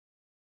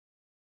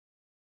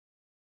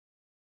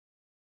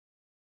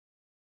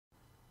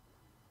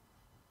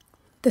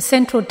The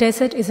Central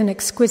Desert is an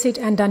exquisite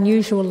and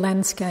unusual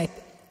landscape,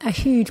 a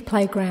huge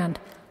playground,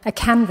 a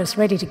canvas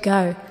ready to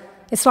go.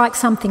 It's like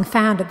something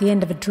found at the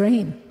end of a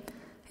dream.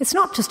 It's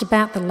not just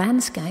about the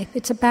landscape,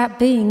 it's about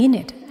being in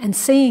it and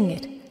seeing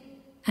it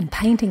and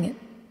painting it.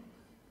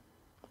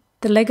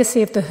 The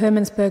legacy of the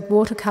Hermannsburg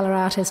watercolour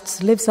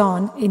artists lives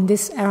on in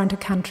this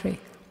Arrernte country,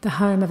 the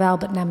home of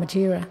Albert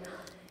Namatjira.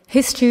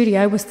 His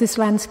studio was this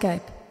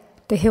landscape.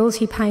 The hills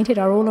he painted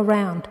are all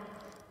around.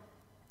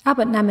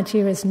 Albert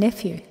Namatjira's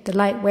nephew, the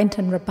late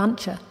Wenton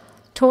Rabuncha,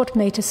 taught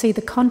me to see the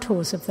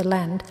contours of the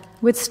land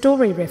with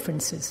story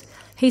references.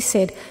 He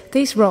said,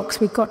 "These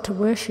rocks we've got to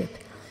worship."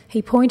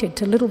 He pointed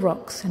to little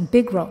rocks and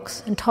big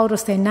rocks and told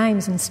us their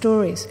names and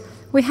stories.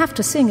 "We have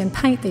to sing and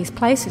paint these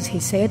places," he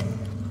said.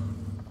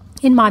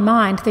 In my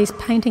mind, these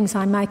paintings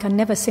I make are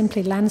never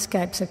simply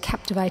landscapes of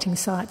captivating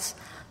sights,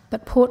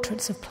 but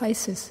portraits of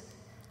places.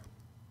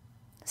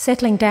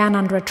 Settling down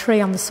under a tree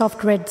on the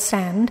soft red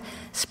sand,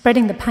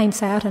 spreading the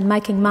paints out and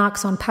making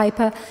marks on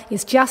paper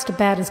is just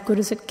about as good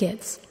as it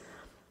gets.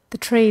 The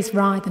trees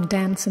writhe and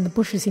dance and the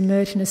bushes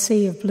emerge in a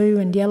sea of blue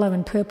and yellow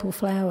and purple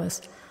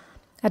flowers.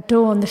 At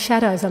dawn, the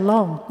shadows are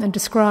long and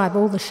describe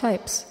all the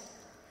shapes.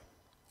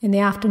 In the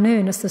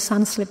afternoon, as the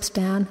sun slips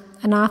down,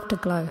 an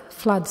afterglow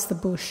floods the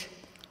bush.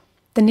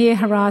 The near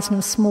horizon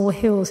of small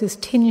hills is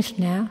tinged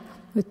now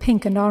with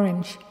pink and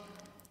orange.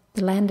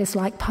 The land is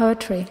like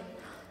poetry.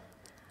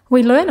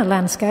 We learn a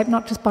landscape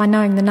not just by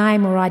knowing the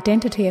name or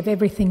identity of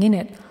everything in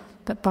it,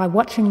 but by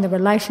watching the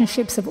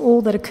relationships of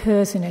all that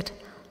occurs in it,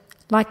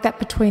 like that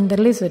between the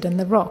lizard and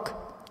the rock.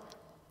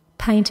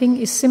 Painting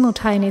is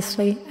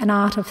simultaneously an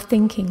art of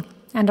thinking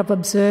and of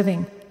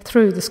observing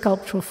through the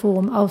sculptural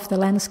form of the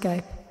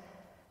landscape.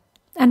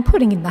 And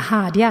putting in the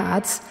hard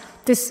yards,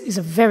 this is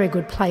a very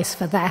good place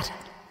for that.